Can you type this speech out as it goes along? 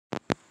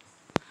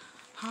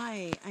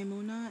Hi, I'm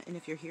Mona, and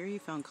if you're here, you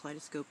found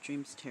Kaleidoscope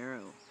Dreams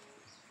Tarot.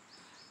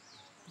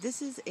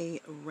 This is a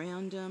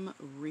random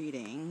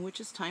reading, which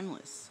is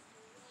timeless.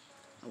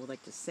 I would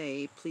like to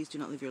say, please do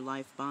not live your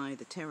life by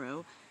the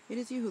tarot. It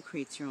is you who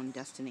creates your own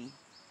destiny.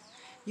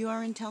 You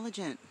are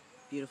intelligent,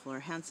 beautiful or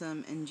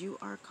handsome, and you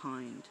are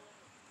kind.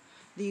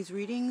 These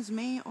readings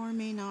may or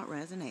may not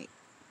resonate.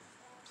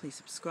 Please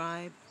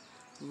subscribe,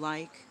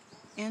 like,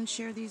 and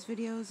share these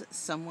videos.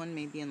 Someone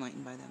may be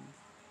enlightened by them.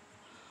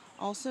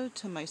 Also,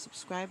 to my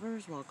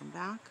subscribers, welcome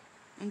back.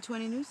 And to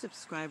any new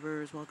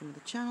subscribers, welcome to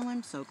the channel.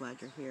 I'm so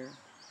glad you're here.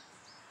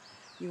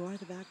 You are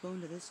the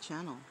backbone to this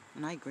channel,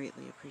 and I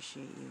greatly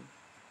appreciate you.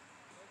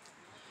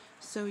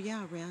 So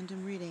yeah,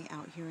 random reading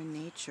out here in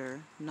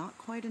nature. Not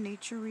quite a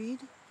nature read.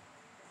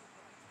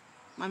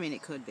 I mean,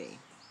 it could be.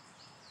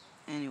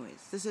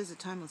 Anyways, this is a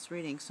timeless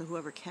reading, so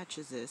whoever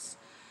catches this,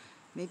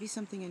 maybe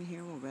something in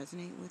here will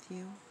resonate with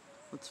you.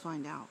 Let's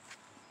find out.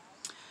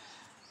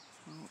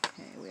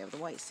 Okay, we have the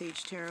White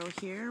Sage Tarot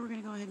here. We're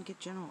going to go ahead and get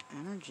general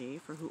energy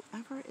for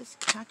whoever is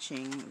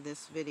catching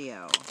this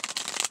video.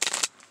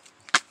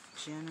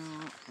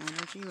 General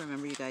energy.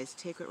 Remember, you guys,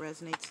 take what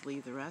resonates,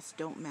 leave the rest.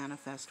 Don't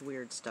manifest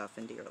weird stuff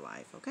into your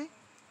life, okay?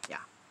 Yeah.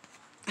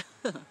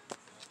 We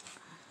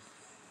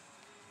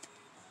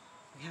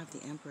have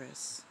the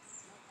Empress.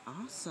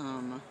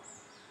 Awesome.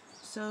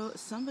 So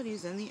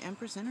somebody's in the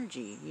Empress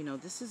energy. You know,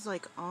 this is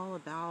like all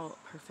about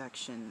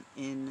perfection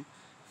in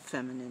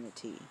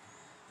femininity.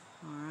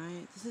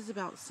 Alright, this is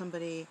about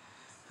somebody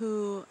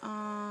who,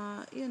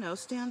 you know,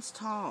 stands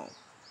tall.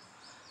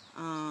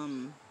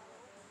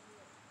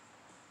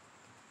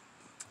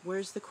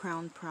 Wears the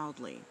crown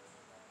proudly.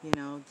 You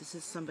know, this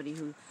is somebody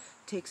who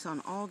takes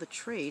on all the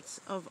traits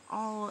of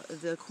all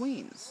the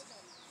queens.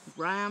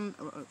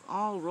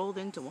 All rolled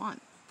into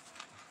one.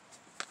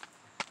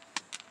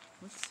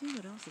 Let's see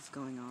what else is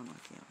going on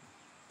with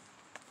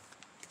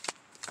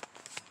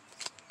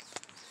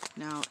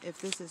you. Now,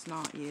 if this is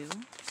not you,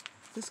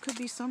 this could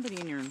be somebody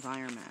in your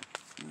environment,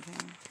 okay?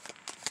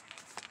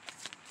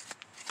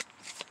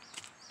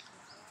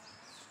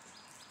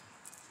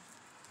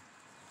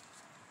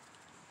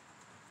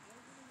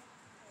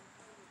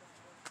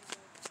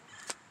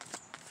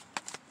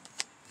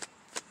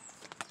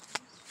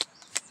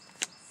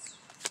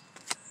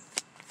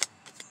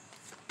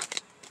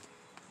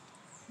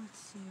 Let's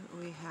see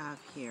what we have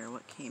here,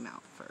 what came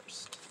out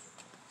first.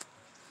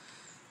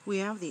 We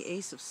have the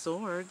Ace of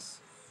Swords,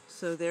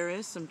 so there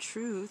is some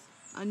truth.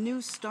 A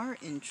new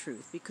start in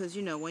truth, because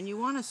you know, when you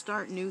want to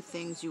start new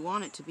things, you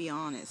want it to be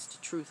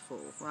honest, truthful,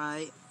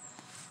 right?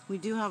 We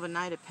do have a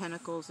Knight of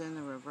Pentacles in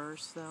the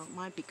reverse, though. It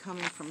might be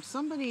coming from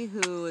somebody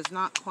who is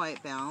not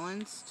quite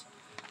balanced,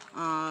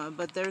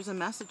 but there's a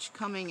message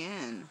coming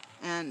in,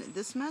 and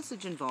this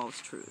message involves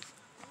truth,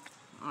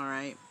 all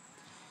right?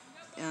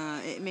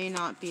 It may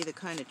not be the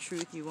kind of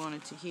truth you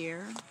wanted to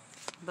hear,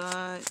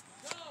 but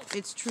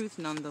it's truth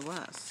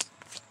nonetheless.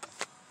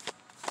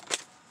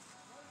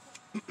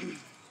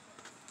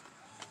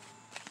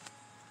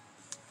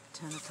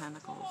 Ten of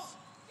Pentacles.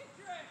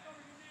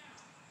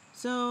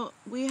 So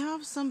we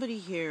have somebody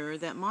here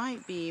that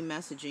might be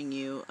messaging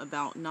you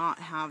about not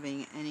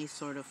having any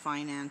sort of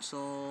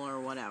financial or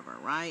whatever,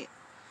 right?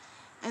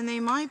 And they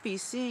might be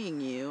seeing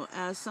you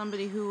as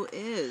somebody who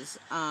is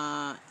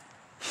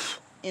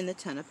in the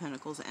Ten of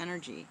Pentacles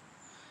energy.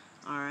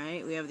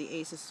 Alright, we have the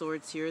Ace of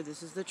Swords here.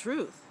 This is the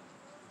truth.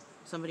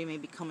 Somebody may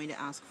be coming to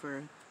ask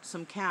for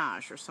some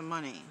cash or some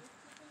money.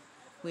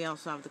 We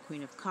also have the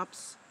Queen of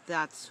Cups.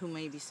 That's who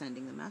may be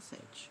sending the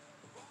message.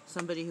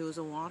 Somebody who is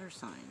a water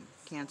sign.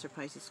 Cancer,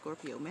 Pisces,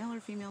 Scorpio. Male or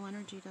female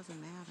energy,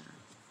 doesn't matter.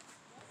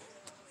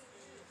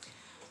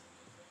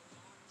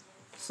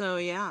 So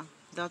yeah,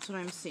 that's what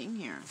I'm seeing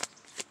here.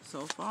 So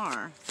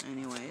far,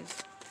 anyways.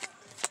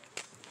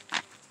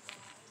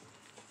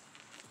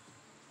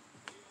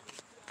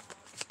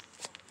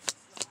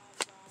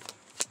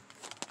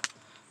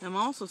 I'm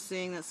also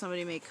seeing that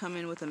somebody may come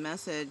in with a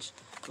message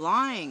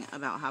lying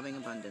about having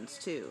abundance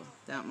too.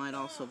 That might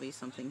also be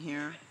something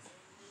here.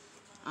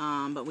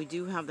 But we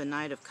do have the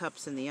Knight of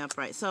Cups in the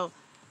upright. So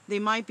they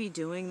might be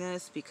doing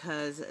this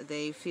because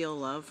they feel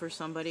love for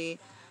somebody.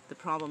 The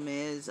problem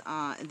is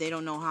they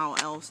don't know how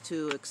else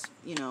to,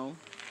 you know,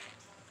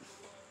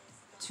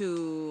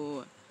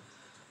 to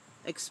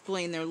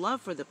explain their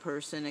love for the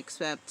person,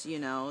 except, you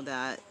know,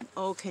 that,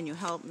 oh, can you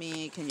help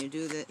me? Can you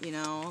do that? You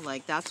know,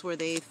 like that's where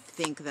they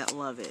think that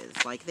love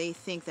is. Like they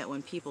think that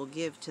when people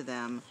give to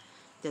them,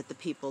 that the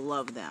people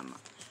love them.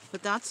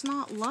 But that's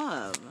not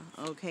love,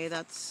 okay?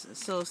 That's,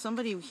 so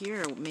somebody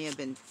here may have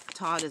been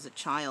taught as a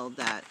child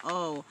that,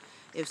 oh,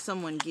 if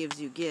someone gives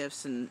you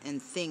gifts and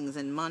things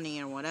and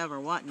money or whatever,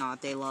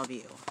 whatnot, they love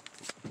you.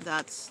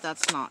 That's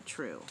not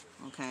true,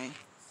 okay?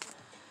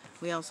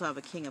 We also have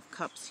a King of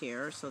Cups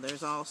here, so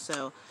there's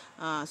also,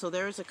 so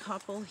there's a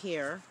couple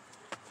here,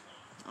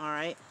 all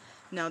right?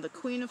 Now, the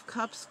Queen of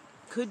Cups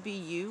could be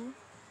you,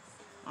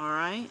 all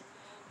right?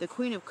 The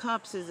Queen of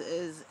Cups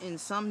is in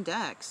some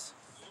decks,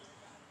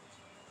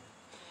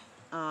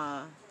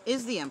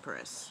 is the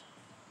Empress,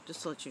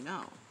 just to let you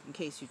know, in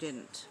case you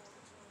didn't.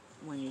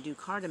 when you do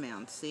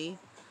cardamance, see?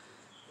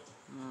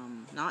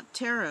 Not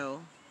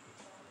tarot,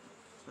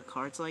 but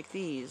cards like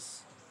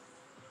these.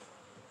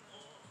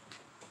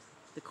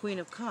 The Queen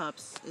of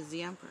Cups is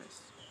the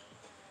Empress.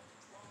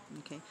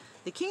 Okay,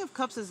 the King of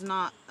Cups is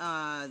not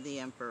the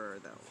Emperor,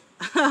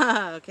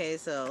 though. Okay,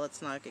 so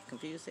let's not get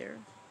confused here.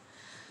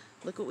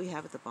 Look what we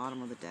have at the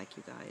bottom of the deck,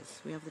 you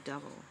guys. We have the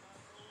Devil.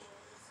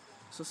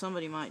 So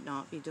somebody might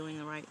not be doing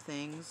the right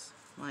things,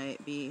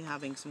 might be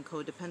having some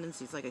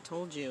codependencies, like I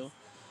told you.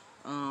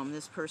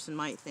 This person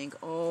might think,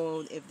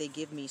 oh, if they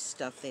give me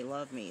stuff, they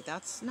love me.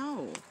 That's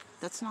not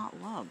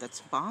love.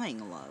 That's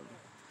buying love.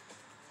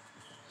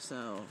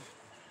 So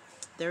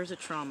there's a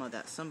trauma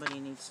that somebody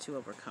needs to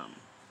overcome.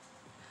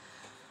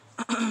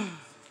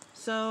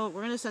 So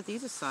we're going to set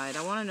these aside.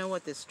 I want to know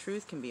what this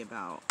truth can be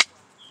about.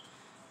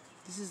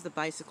 This is the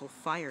Bicycle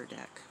Fire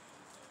deck.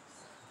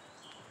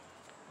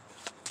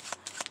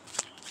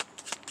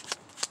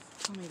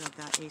 Tell me about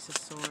that Ace of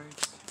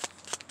Swords.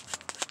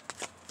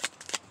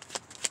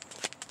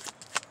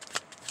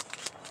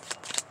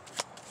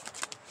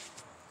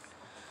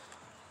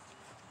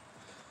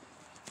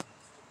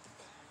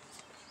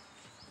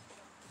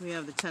 We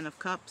have the Ten of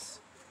Cups.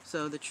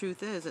 So the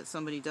truth is that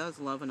somebody does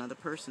love another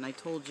person. I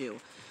told you.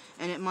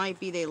 And it might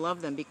be they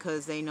love them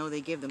because they know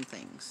they give them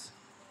things.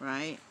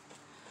 Right?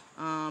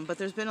 But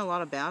there's been a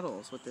lot of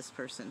battles with this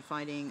person.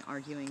 Fighting,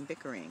 arguing,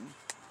 bickering.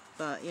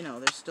 But, you know,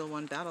 there's still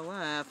one battle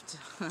left.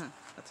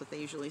 That's what they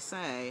usually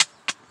say.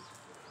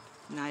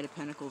 Knight of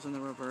Pentacles in the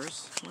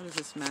reverse. What is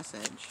this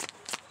message?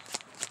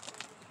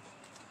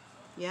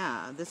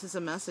 Yeah, this is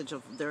a message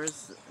of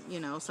there's, you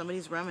know,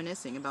 somebody's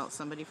reminiscing about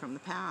somebody from the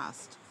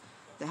past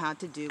that had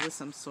to do with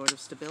some sort of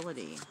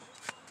stability.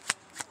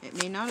 It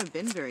may not have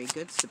been very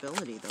good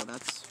stability, though.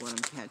 That's what I'm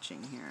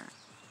catching here.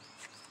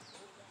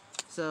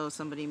 So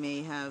somebody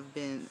may have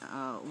been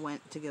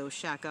went to go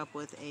shack up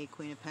with a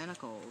Queen of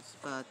Pentacles,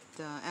 but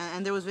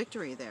and there was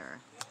victory there.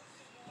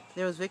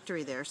 There was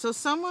victory there. So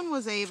someone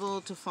was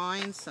able to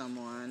find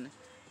someone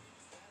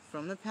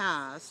from the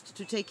past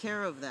to take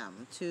care of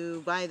them,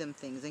 to buy them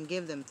things and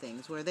give them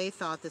things where they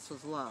thought this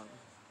was love.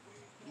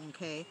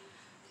 Okay?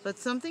 But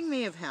something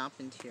may have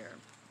happened here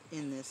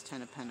in this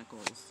Ten of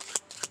Pentacles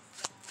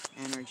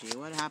energy.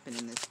 What happened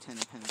in this Ten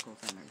of Pentacles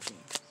energy?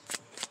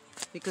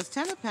 Because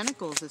Ten of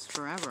Pentacles is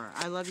forever.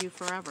 I love you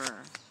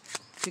forever.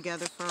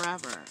 Together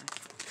forever.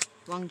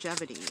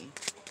 Longevity.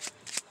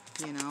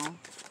 You know?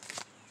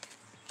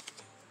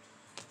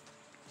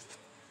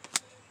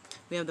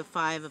 We have the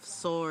Five of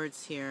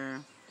Swords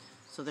here.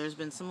 So there's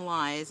been some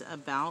lies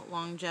about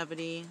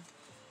longevity.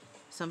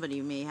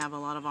 Somebody may have a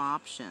lot of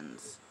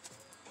options.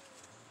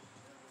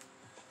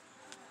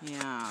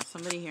 Yeah,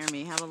 somebody here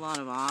may have a lot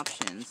of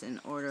options in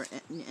order...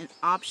 and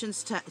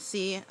options to...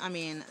 See, I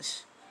mean,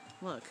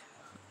 look.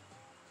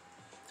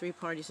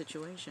 Three-party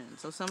situation.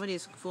 So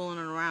somebody's fooling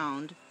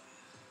around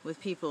with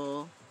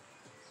people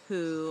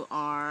who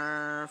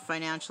are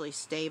financially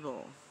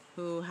stable,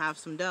 who have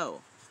some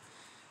dough.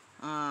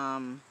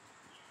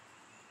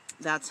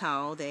 That's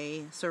how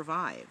they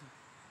survive,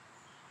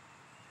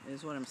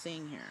 is what I'm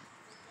seeing here.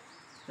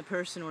 The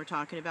person we're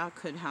talking about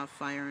could have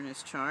fire in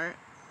his chart,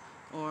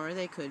 or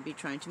they could be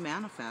trying to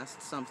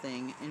manifest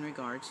something in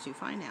regards to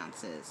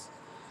finances.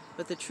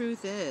 But the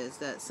truth is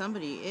that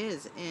somebody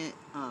is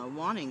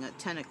wanting a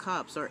Ten of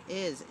Cups, or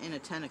is in a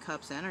Ten of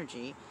Cups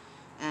energy,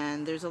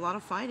 and there's a lot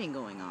of fighting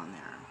going on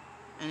there.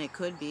 And it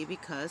could be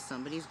because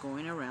somebody's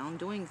going around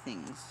doing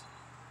things,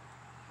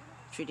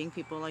 treating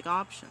people like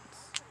options.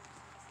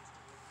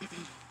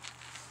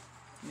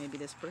 Maybe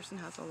this person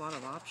has a lot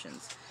of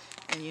options.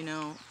 And you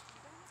know,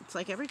 it's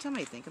like every time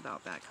I think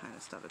about that kind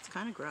of stuff, it's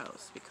kind of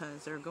gross,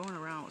 because they're going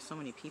around with so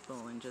many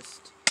people and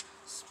just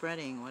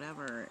spreading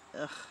whatever.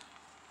 Ugh.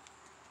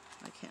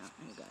 I can't,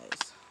 you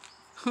guys.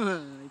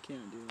 I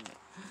can't do it.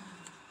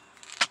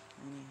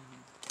 Anyhow.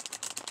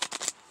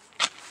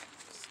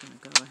 Just going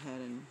to go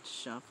ahead and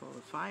shuffle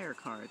the fire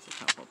cards a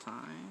couple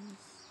times.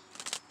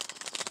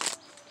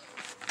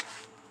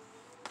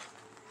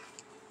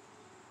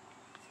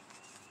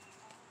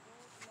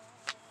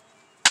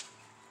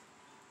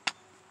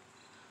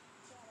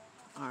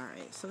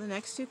 Alright, so the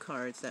next two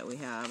cards that we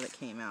have that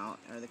came out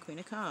are the Queen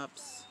of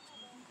Cups.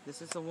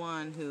 This is the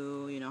one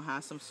who, you know,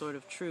 has some sort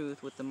of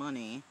truth with the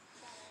money.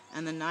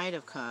 And the Knight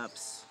of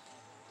Cups,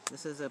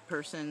 this is a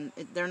person,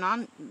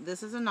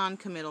 this is a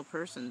non-committal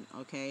person,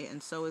 okay?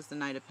 And so is the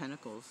Knight of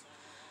Pentacles.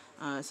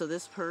 So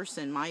this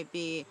person might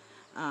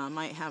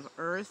have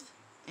Earth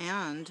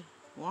and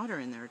water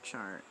in their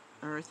chart.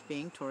 Earth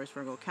being Taurus,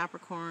 Virgo,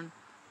 Capricorn,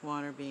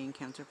 water being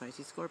Cancer,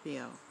 Pisces,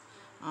 Scorpio.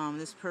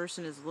 This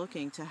person is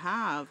looking to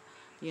have,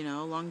 you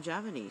know,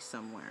 longevity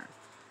somewhere.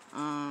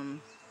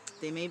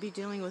 They may be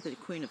dealing with a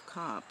Queen of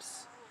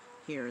Cups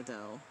here,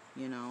 though,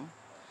 you know.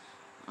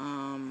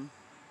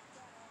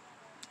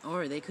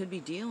 Or they could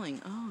be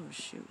dealing... Oh,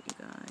 shoot, you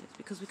guys.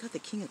 Because we got the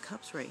King of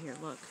Cups right here.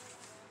 Look.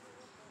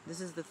 This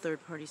is the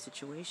third-party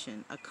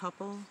situation. A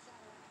couple...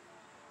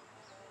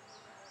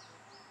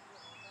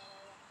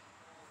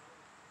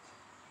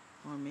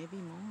 Or maybe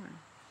more.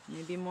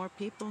 Maybe more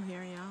people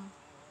here, yeah.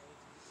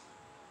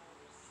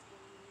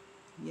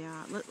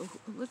 Yeah,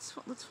 let's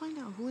find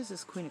out who is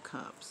this Queen of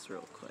Cups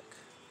real quick.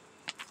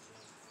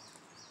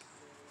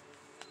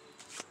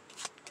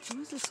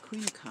 Who is this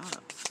Queen of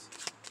Cups?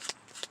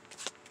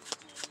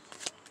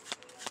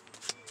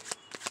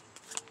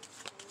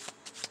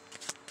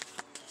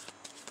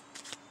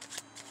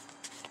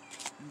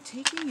 I'm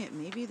taking it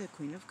maybe the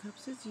Queen of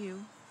Cups is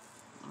you.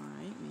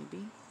 Alright,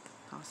 maybe.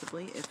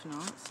 Possibly. If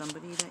not,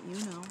 somebody that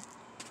you know.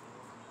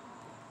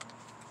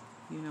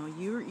 You know,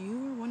 you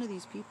are one of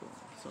these people.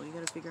 So you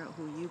got to figure out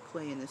who you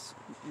play in this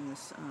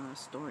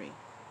story.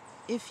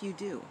 If you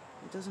do.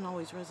 It doesn't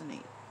always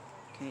resonate.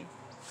 Okay?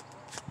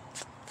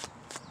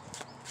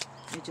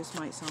 It just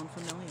might sound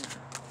familiar.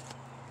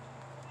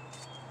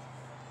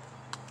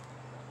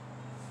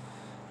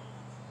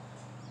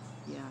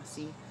 Yeah,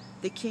 see,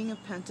 the King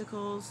of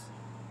Pentacles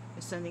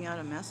is sending out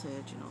a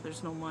message, you know,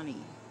 there's no money,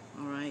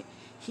 all right?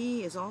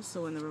 He is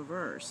also in the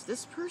reverse.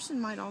 This person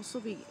might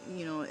also be,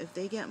 you know, if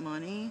they get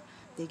money,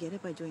 they get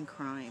it by doing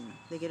crime.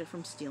 They get it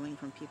from stealing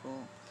from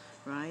people,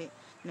 right?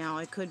 Now,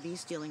 it could be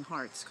stealing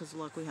hearts, because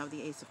look, we have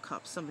the Ace of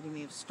Cups. Somebody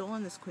may have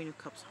stolen this Queen of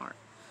Cups heart.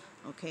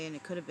 Okay, and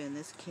it could have been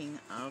this King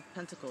of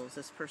Pentacles,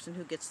 this person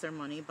who gets their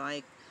money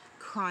by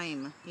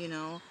crime, you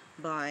know,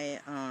 by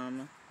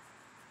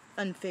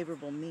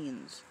unfavorable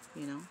means,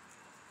 you know.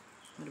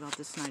 What about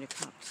this Knight of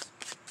Cups?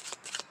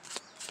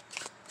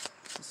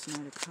 This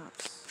Knight of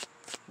Cups.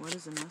 What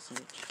is the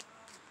message?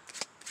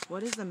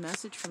 What is the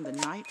message from the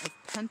Knight of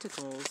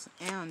Pentacles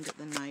and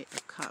the Knight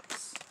of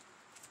Cups?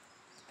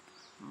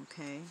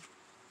 Okay.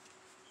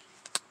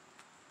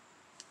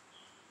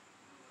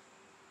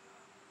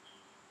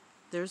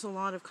 There's a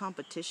lot of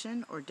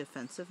competition or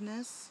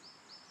defensiveness,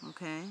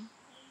 okay,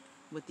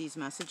 with these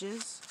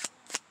messages.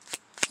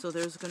 So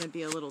there's going to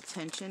be a little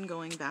tension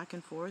going back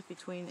and forth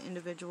between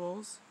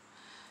individuals.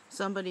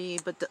 Somebody,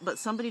 but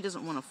somebody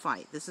doesn't want to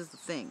fight. This is the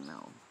thing,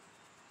 though.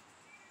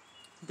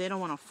 They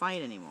don't want to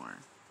fight anymore.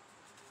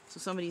 So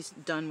somebody's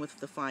done with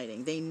the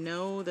fighting. They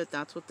know that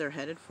that's what they're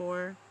headed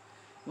for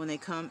when they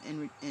come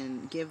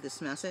and give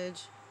this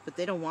message, but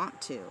they don't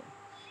want to.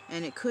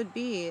 And it could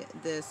be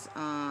this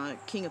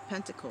King of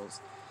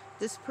Pentacles.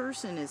 This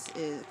person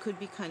could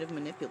be kind of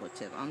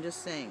manipulative. I'm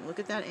just saying. Look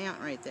at that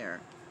ant right there.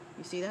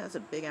 You see that? It's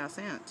a big-ass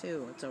ant,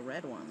 too. It's a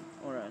red one.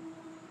 Or a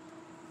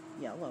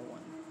yellow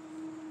one.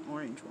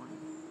 Orange one.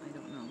 I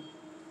don't know.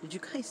 Did you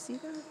guys see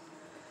that?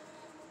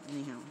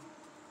 Anyhow.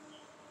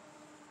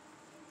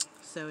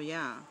 So,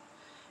 yeah.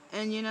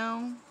 And, you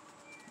know,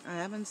 I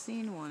haven't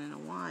seen one in a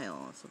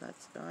while. So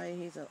that's guy,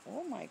 he's a...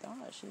 Oh, my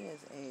gosh. He is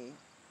a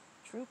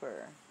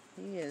trooper.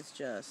 He is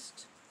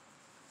just...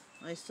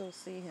 I still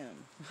see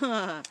him.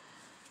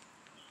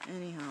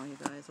 Anyhow, you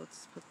guys,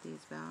 let's put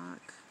these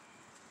back.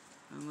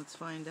 And let's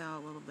find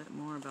out a little bit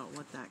more about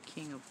what that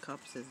King of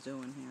Cups is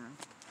doing here.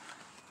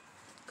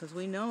 Because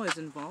we know his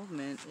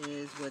involvement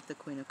is with the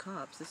Queen of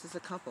Cups. This is a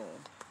couple.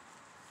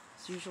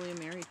 It's usually a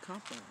married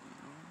couple, you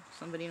know.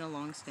 Somebody in a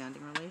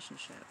long-standing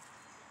relationship.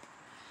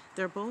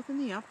 They're both in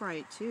the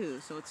upright, too.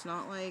 So it's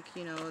not like,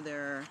 you know,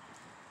 they're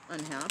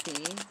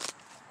unhappy.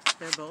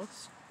 They're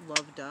both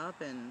loved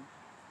up and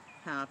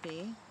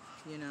happy,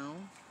 you know.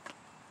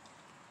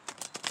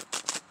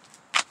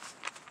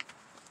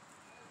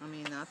 I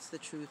mean, that's the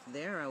truth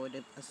there, I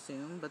would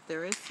assume. But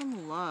there is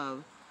some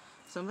love.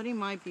 Somebody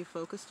might be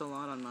focused a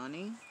lot on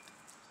money.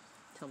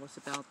 Tell us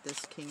about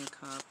this King of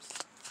Cups.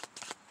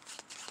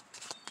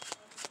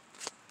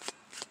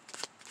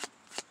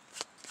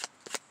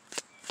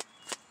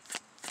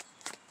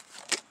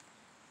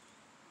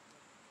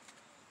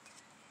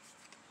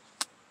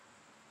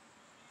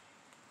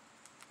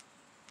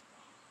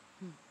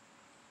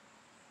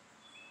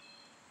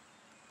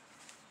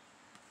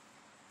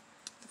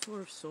 The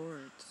Four of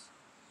Swords.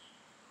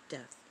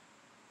 Death.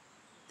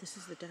 This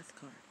is the Death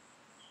card.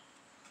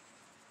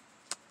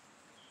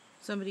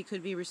 Somebody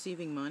could be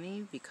receiving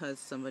money because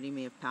somebody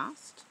may have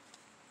passed.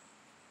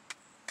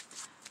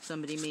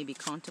 Somebody may be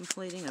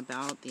contemplating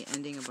about the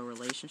ending of a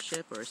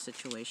relationship or a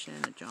situation,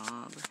 a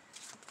job,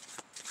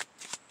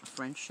 a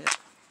friendship.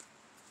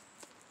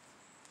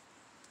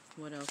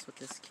 What else with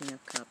this King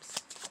of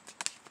Cups?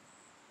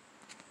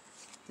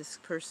 This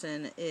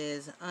person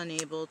is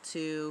unable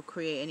to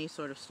create any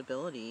sort of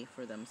stability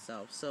for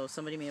themselves. So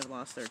somebody may have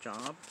lost their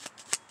job.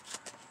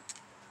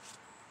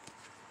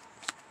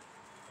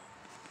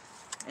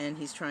 And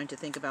he's trying to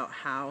think about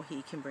how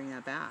he can bring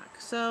that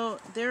back. So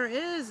there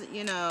is,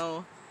 you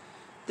know,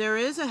 there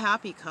is a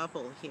happy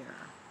couple here,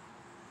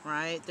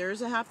 right? There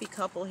is a happy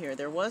couple here.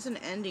 There was an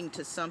ending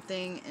to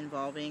something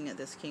involving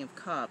this King of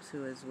Cups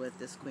who is with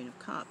this Queen of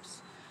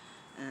Cups.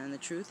 And the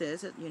truth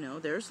is that, you know,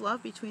 there's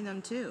love between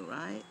them too,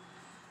 right?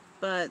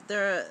 But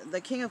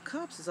the King of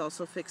Cups is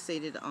also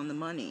fixated on the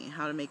money,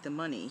 how to make the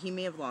money. He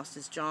may have lost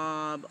his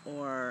job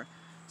or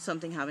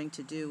something having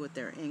to do with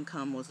their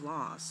income was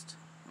lost,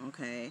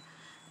 okay?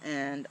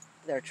 And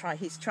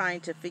he's trying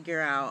to figure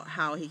out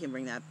how he can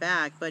bring that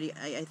back, but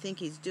I think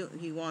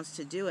he wants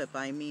to do it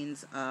by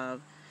means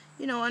of,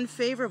 you know,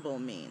 unfavorable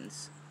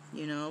means,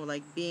 you know,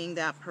 like being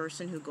that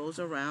person who goes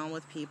around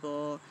with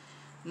people,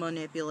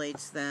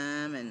 manipulates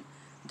them, and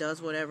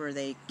does whatever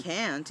they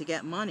can to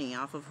get money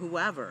off of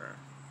whoever.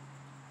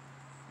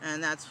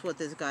 And that's what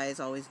this guy is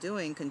always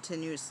doing,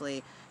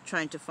 continuously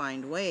trying to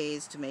find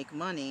ways to make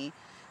money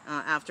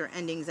after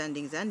endings,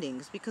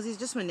 because he's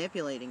just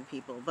manipulating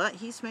people. But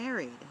he's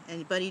married,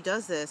 but he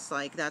does this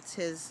like that's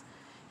his.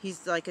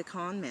 He's like a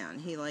con man.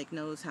 He like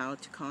knows how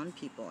to con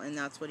people, and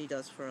that's what he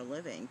does for a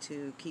living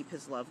to keep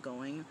his love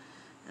going.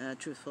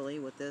 Truthfully,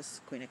 with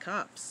this Queen of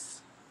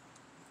Cups,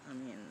 I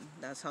mean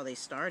that's how they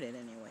started,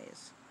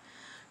 anyways.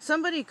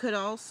 Somebody could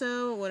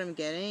also, what I'm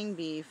getting,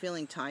 be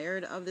feeling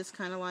tired of this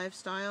kind of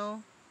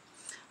lifestyle.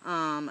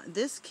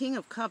 This King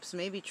of Cups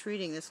may be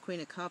treating this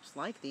Queen of Cups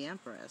like the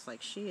Empress,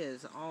 like she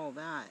is all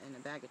that in a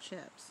bag of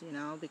chips, you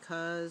know,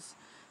 because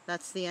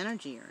that's the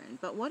energy you're in.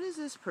 But what is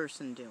this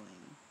person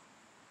doing?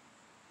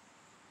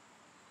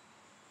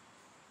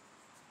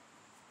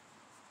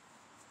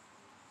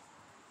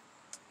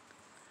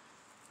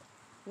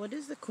 What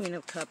is the Queen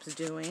of Cups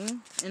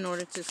doing in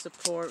order to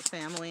support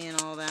family and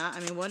all that? I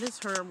mean, what's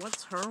her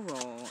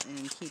role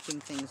in keeping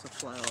things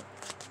afloat?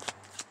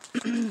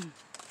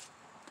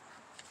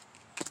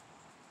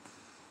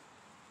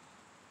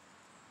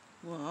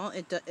 Well,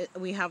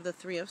 we have the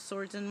Three of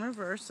Swords in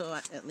reverse, so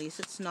at least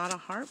it's not a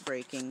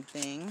heartbreaking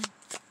thing.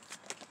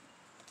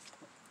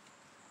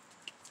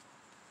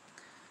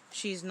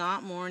 She's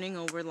not mourning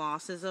over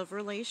losses of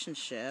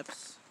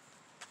relationships.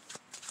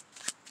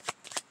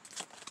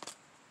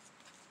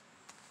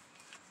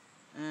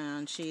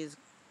 And she's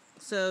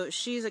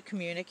a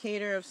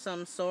communicator of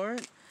some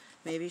sort.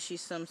 Maybe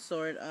she's some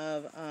sort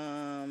of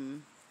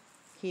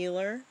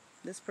healer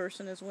this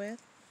person is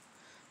with,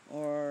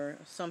 or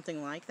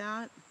something like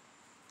that.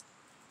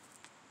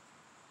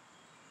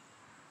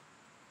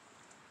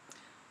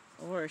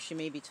 Or she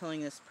may be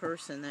telling this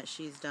person that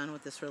she's done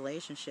with this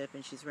relationship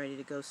and she's ready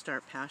to go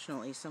start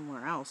passionately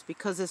somewhere else,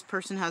 because this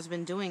person has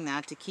been doing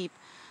that to keep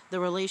the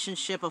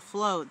relationship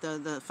afloat,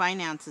 the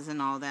finances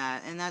and all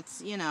that. And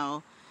that's, you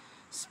know,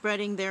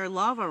 spreading their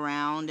love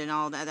around and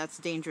all that. That's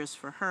dangerous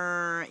for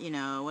her. You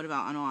know, what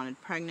about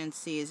unwanted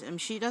pregnancies? I mean,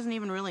 she doesn't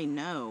even really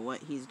know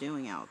what he's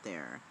doing out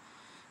there.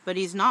 But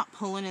he's not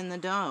pulling in the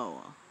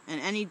dough. And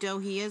any dough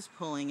he is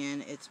pulling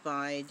in, it's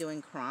by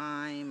doing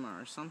crime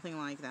or something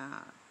like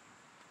that.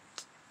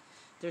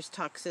 There's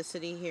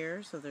toxicity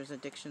here, so there's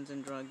addictions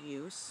and drug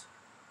use.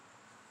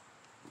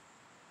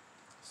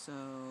 So,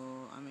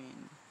 I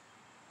mean,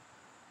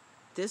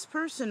 this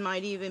person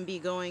might even be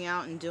going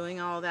out and doing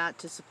all that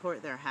to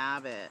support their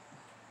habit.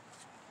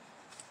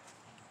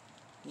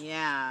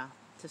 Yeah,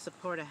 to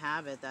support a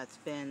habit that's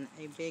been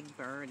a big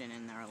burden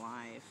in their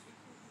life.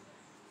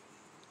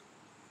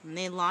 And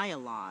they lie a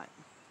lot.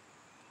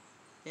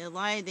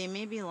 They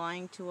may be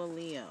lying to a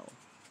Leo.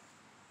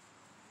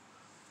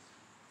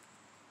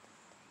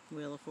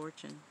 Wheel of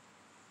Fortune.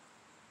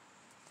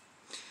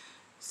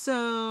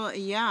 So,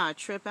 yeah,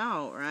 trip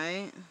out,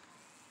 right?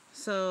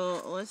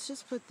 So, let's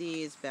just put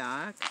these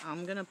back.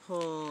 I'm going to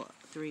pull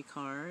 3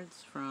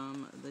 cards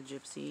from the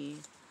Gypsy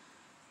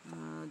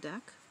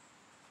deck.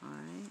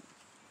 Alright.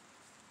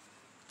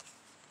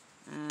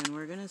 And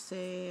we're going to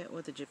say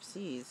what the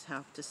Gypsies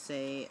have to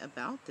say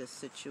about this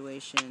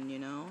situation, you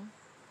know?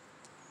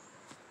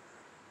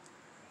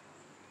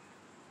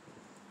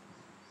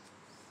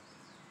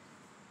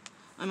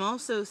 I'm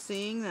also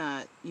seeing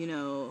that, you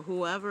know,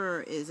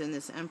 whoever is in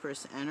this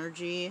Empress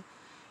energy,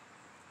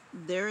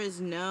 there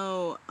is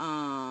no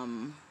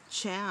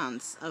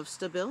chance of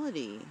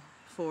stability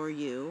for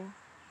you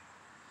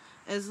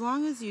as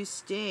long as you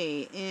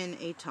stay in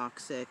a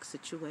toxic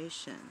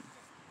situation.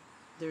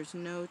 There's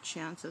no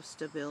chance of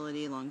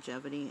stability,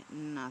 longevity,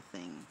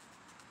 nothing.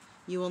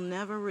 You will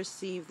never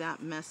receive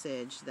that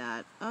message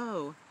that,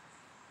 oh,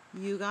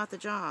 you got the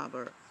job,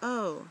 or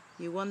oh,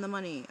 you won the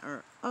money,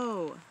 or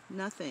oh,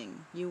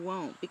 nothing. You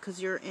won't,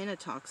 because you're in a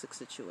toxic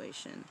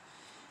situation.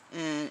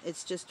 And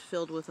it's just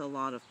filled with a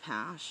lot of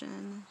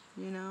passion,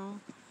 you know.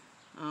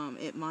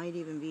 It might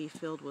even be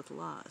filled with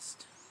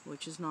lust,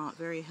 which is not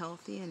very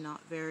healthy and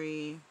not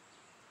very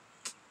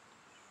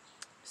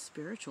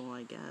spiritual,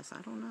 I guess.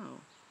 I don't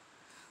know.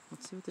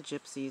 Let's see what the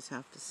Gypsies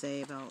have to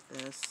say about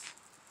this.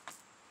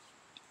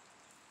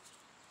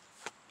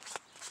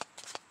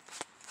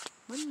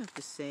 What do you have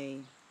to say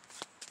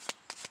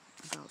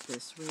about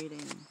this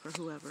reading for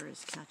whoever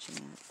is catching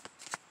it?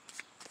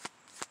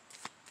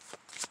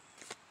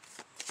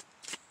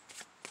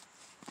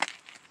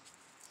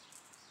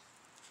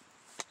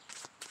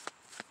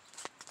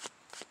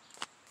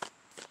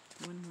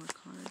 One more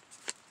card.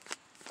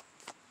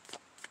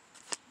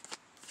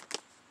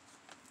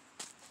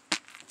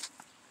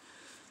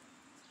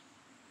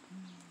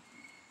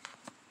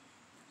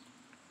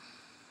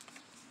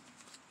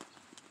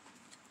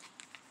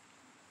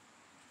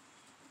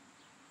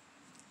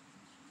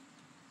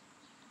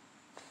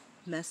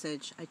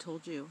 Message. I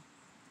told you.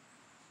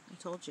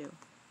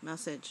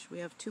 Message. We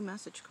have 2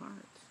 message cards.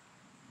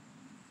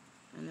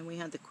 And then we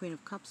had the Queen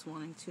of Cups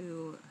wanting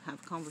to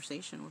have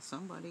conversation with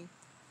somebody.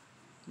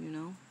 You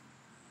know?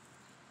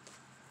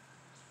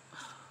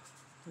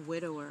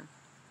 Widower.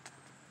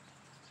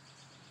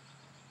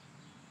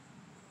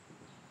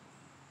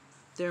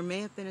 There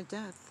may have been a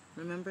death.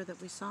 Remember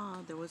that we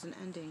saw there was an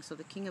ending. So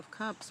the King of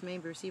Cups may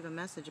receive a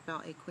message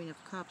about a Queen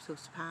of Cups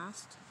who's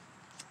passed.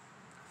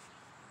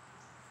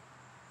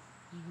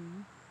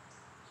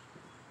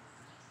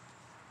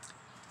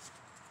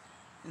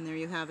 And there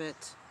you have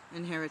it.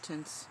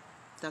 Inheritance.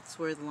 That's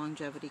where the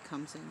longevity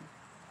comes in.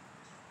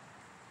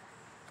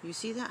 You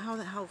see that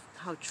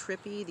how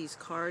trippy these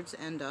cards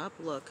end up?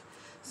 Look,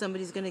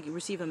 somebody's going to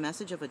receive a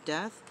message of a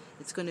death.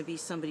 It's going to be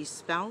somebody's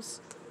spouse,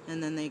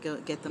 and then they go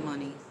get the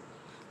money.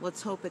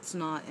 Let's hope it's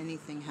not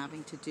anything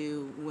having to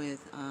do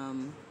with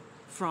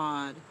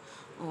fraud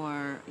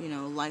or, you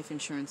know, life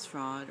insurance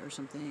fraud or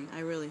something. I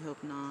really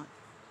hope not.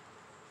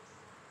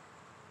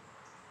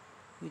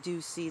 We do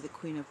see the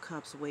Queen of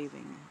Cups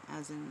waving,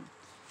 as in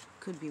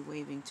could be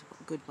waving to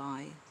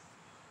goodbye.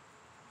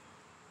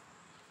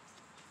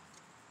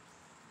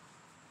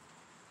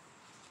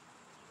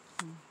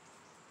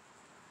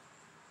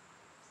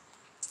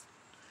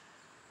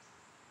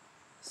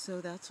 So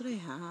that's what I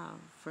have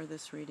for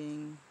this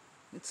reading.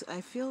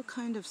 I feel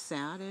kind of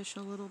sad-ish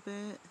a little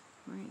bit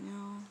right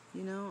now.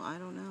 You know, I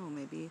don't know.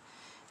 Maybe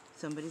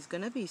somebody's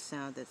going to be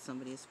sad that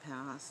somebody has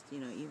passed. You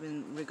know,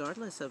 even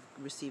regardless of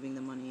receiving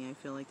the money, I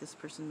feel like this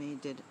person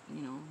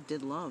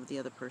did love the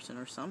other person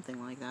or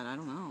something like that. I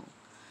don't know.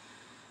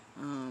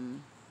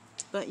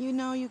 But you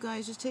know, you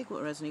guys, just take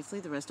what resonates,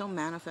 leave the rest. Don't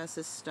manifest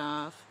this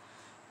stuff.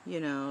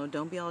 You know,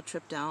 don't be all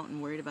tripped out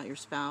and worried about your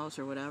spouse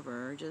or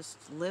whatever.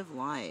 Just live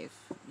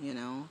life, you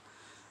know.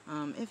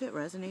 If it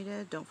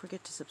resonated, don't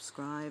forget to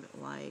subscribe,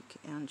 like,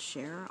 and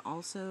share.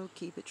 Also,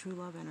 keep it true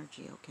love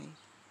energy, okay?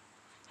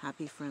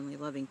 Happy, friendly,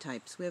 loving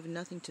types. We have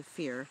nothing to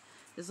fear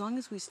as long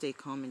as we stay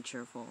calm and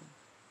cheerful.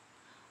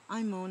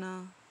 I'm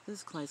Mona. This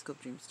is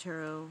Kaleidoscope Dreams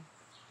Tarot,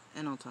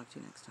 and I'll talk to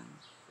you next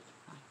time.